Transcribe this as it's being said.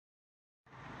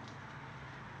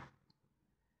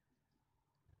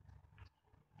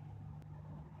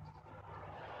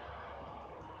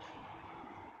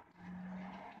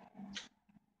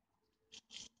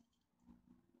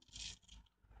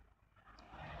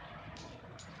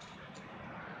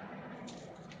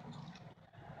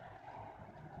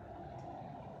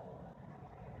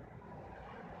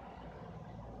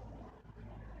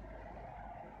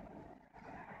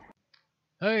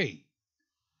Hey,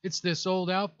 it's this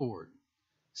old outboard.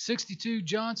 62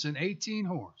 Johnson 18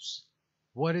 horse.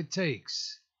 What it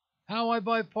takes. How I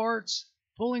buy parts,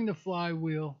 pulling the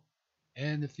flywheel,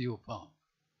 and the fuel pump.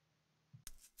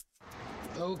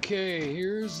 Okay,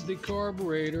 here's the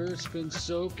carburetor. It's been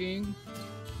soaking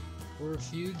for a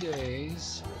few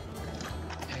days.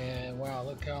 And wow,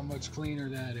 look how much cleaner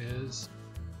that is.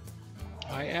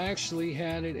 I actually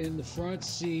had it in the front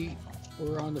seat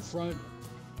or on the front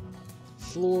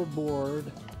floorboard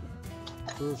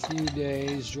for a few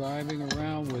days, driving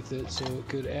around with it so it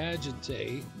could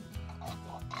agitate,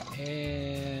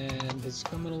 and it's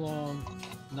coming along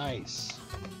nice.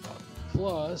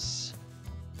 Plus,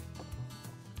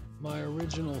 my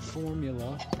original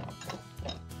formula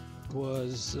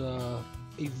was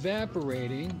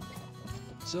evaporating,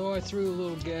 so I threw a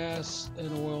little gas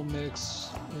and oil mix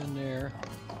in there,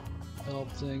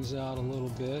 helped things out a little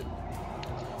bit,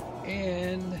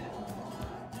 and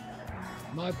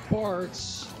my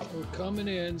parts are coming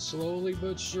in slowly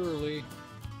but surely.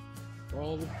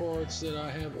 All the parts that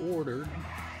I have ordered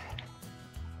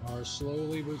are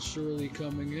slowly but surely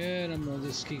coming in. I'm gonna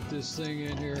just keep this thing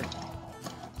in here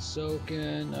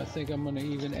soaking. I think I'm gonna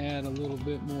even add a little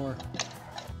bit more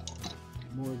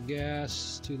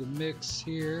gas to the mix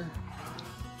here,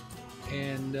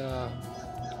 and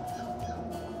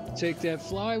take that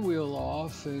flywheel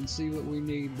off and see what we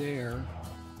need there.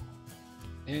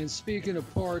 And speaking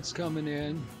of parts coming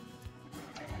in,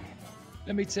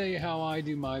 let me tell you how I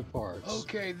do my parts.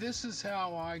 Okay, this is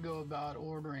how I go about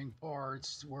ordering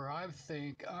parts where I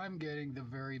think I'm getting the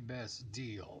very best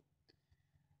deal.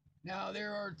 Now,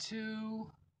 there are two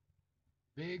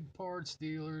big parts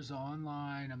dealers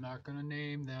online. I'm not going to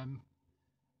name them.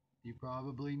 You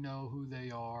probably know who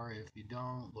they are. If you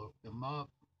don't, look them up.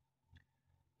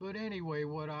 But anyway,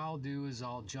 what I'll do is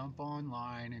I'll jump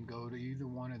online and go to either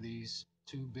one of these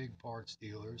two big parts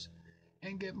dealers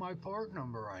and get my part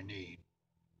number I need.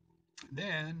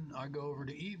 Then I go over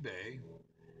to eBay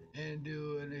and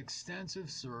do an extensive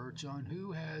search on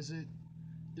who has it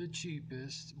the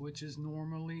cheapest, which is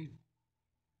normally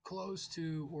close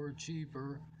to or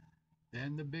cheaper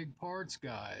than the big parts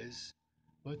guys.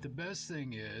 But the best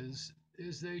thing is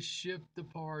they ship the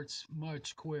parts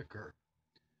much quicker.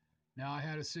 Now, I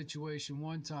had a situation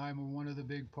one time where one of the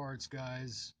big parts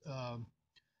guys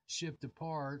shipped a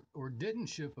part or didn't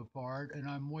ship a part, and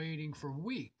I'm waiting for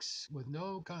weeks with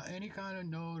no any kind of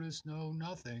notice, no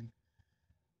nothing.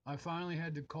 I finally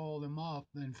had to call them up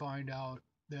and find out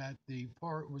that the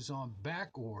part was on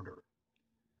back order.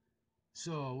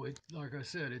 So it, like I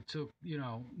said, it took,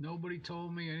 nobody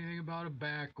told me anything about a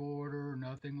back order or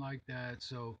nothing like that.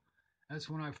 So that's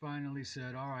when I finally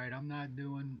said, all right, I'm not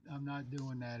doing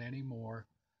that anymore.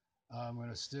 I'm going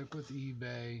to stick with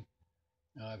eBay.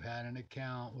 I've had an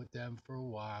account with them for a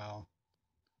while.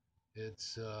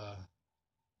 It's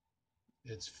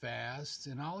it's fast,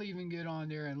 and I'll even get on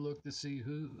there and look to see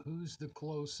who's the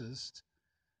closest.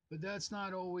 But that's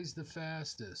not always the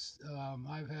fastest.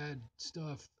 I've had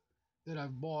stuff that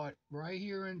I've bought right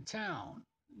here in town,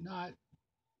 not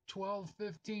 12,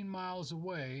 15 miles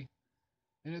away,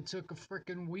 and it took a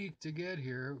freaking week to get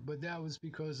here. But that was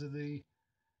because of the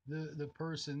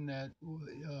person that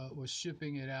was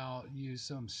shipping it out used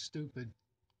some stupid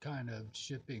kind of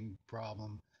shipping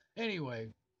problem. Anyway,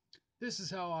 this is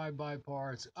how I buy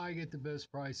parts. I get the best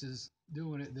prices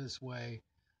doing it this way.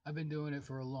 I've been doing it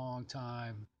for a long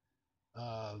time.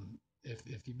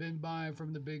 If you've been buying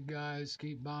from the big guys,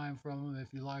 keep buying from them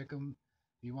if you like them.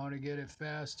 If you want to get it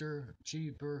faster,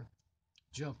 cheaper,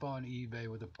 jump on eBay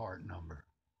with a part number.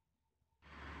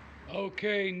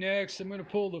 Okay, next I'm going to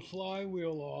pull the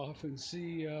flywheel off and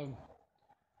see how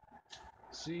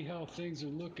things are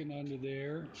looking under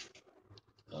there.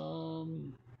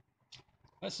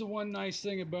 That's the one nice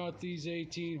thing about these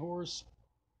 18 horse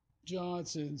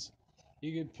Johnsons.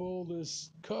 You can pull this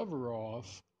cover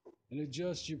off and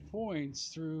adjust your points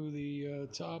through the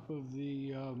top of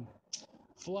the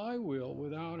flywheel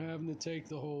without having to take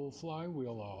the whole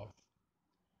flywheel off.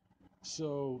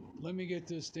 So let me get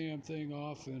this damn thing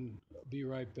off and be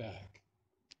right back.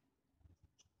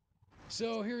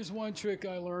 So here's one trick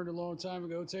I learned a long time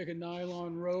ago. Take a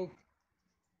nylon rope,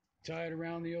 tie it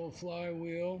around the old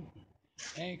flywheel,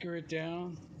 anchor it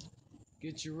down,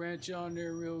 get your wrench on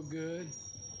there real good,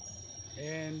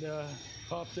 and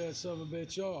pop that son of a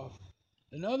bitch off.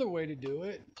 Another way to do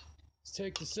it is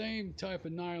take the same type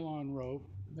of nylon rope,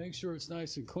 make sure it's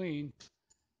nice and clean,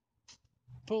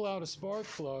 pull out a spark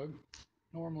plug,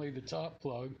 normally the top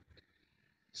plug,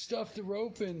 stuff the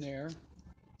rope in there,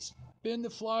 spin the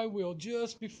flywheel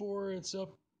just before it's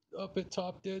up at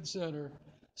top dead center,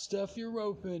 stuff your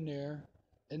rope in there,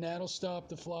 and that'll stop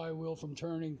the flywheel from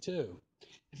turning too.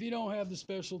 If you don't have the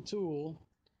special tool,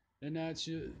 then that's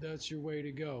your way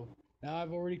to go. Now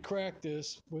I've already cracked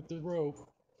this with the rope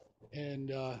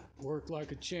and worked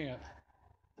like a champ.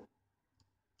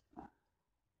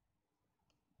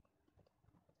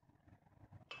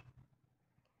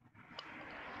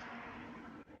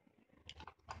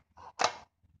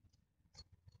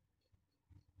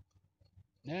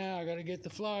 Now I got to get the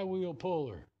flywheel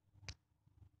puller.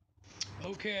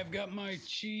 Okay, I've got my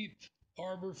cheap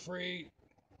Harbor Freight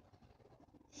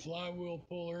flywheel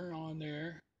puller on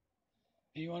there.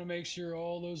 And you want to make sure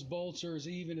all those bolts are as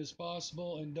even as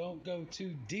possible and don't go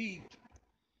too deep,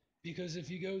 because if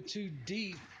you go too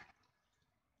deep,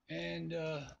 and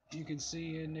you can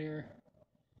see in there,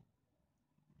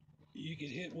 you could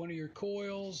hit one of your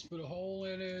coils, put a hole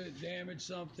in it, damage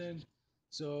something.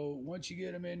 So once you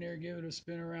get them in there, give it a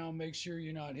spin around, make sure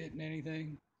you're not hitting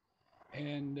anything,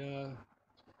 and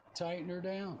tighten her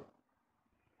down.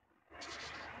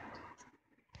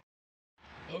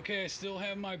 Okay, I still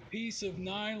have my piece of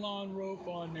nylon rope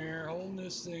on there holding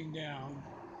this thing down,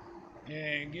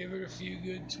 and give it a few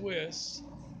good twists,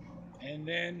 and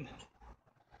then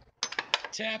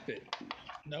tap it.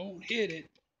 Don't hit it,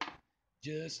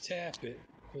 just tap it,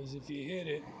 because if you hit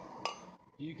it,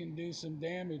 you can do some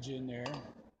damage in there.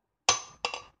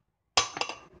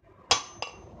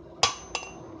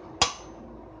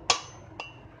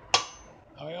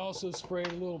 I also sprayed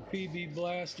a little PB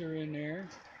blaster in there,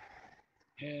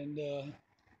 and I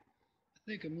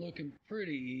think I'm looking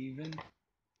pretty even.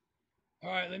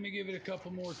 All right, let me give it a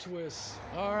couple more twists.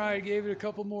 All right, I gave it a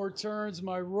couple more turns.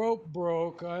 My rope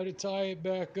broke. I had to tie it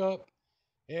back up,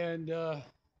 and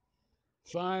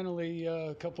finally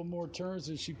a couple more turns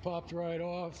and she popped right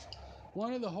off.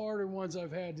 One of the harder ones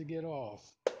I've had to get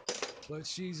off, but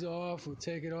she's off. We'll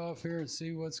take it off here and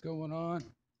see what's going on.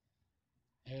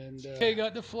 And okay,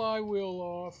 got the flywheel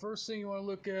off. First thing you want to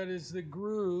look at is the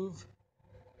groove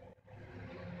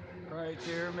right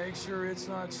there. Make sure it's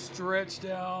not stretched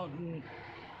out. And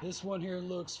this one here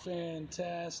looks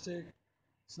fantastic.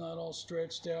 It's not all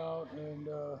stretched out and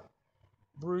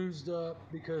bruised up,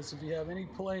 because if you have any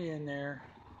play in there,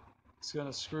 it's going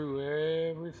to screw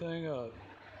everything up.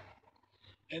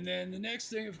 And then the next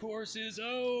thing, of course, is,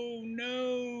 oh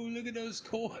no, look at those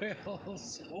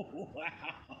coils. Oh,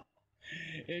 wow.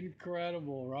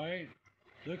 Incredible, right?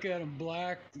 Look at them,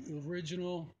 black,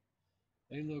 original.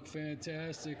 They look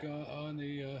fantastic on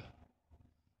the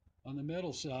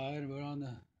metal side, but on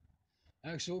the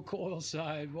actual coil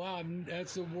side, wow,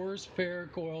 that's the worst pair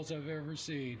of coils I've ever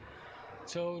seen.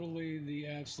 Totally the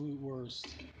absolute worst.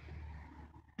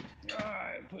 All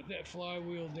right, put that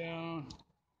flywheel down.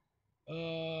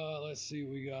 Let's see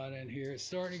what we got in here. It's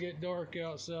starting to get dark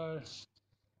outside,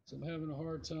 so I'm having a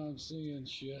hard time seeing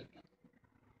shit.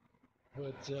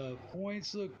 But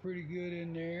points look pretty good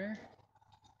in there.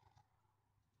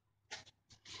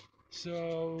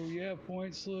 So yeah,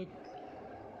 points look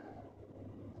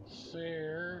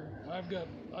fair. I've got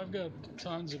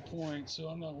tons of points, so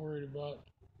I'm not worried about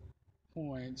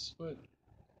points. But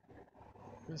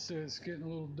this is getting a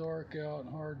little dark out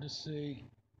and hard to see.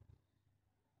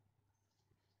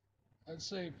 I'd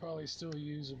say probably still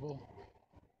usable.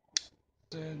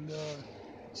 And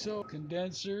so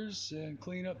condensers, and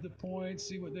clean up the points,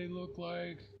 see what they look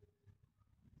like.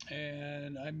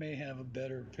 And I may have a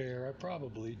better pair. I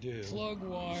probably do. Plug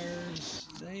wires,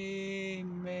 they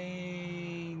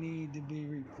may need to be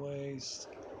replaced.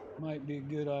 Might be a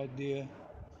good idea.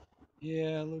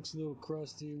 Yeah, it looks a little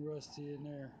crusty and rusty in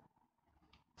there.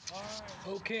 All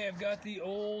right. Okay, I've got the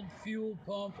old fuel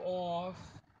pump off,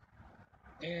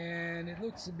 and it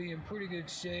looks to be in pretty good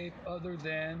shape, other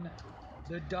than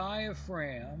the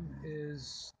diaphragm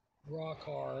is rock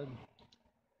hard.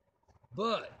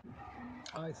 But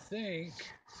I think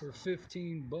for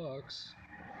 15 bucks,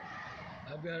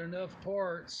 I've got enough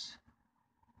parts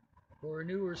for a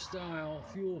newer style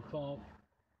fuel pump,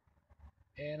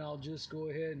 and I'll just go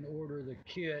ahead and order the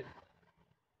kit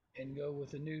and go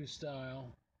with the new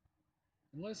style.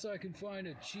 Unless I can find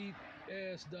a cheap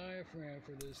ass diaphragm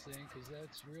for this thing, because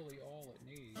that's really all it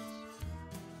needs.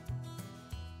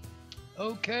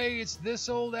 Okay, it's This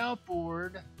Old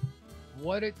Outboard,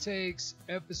 What It Takes,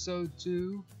 Episode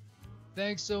 2.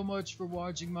 Thanks so much for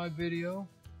watching my video.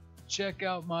 Check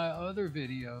out my other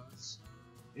videos.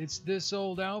 It's This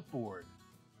Old Outboard.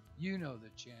 You know the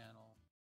channel.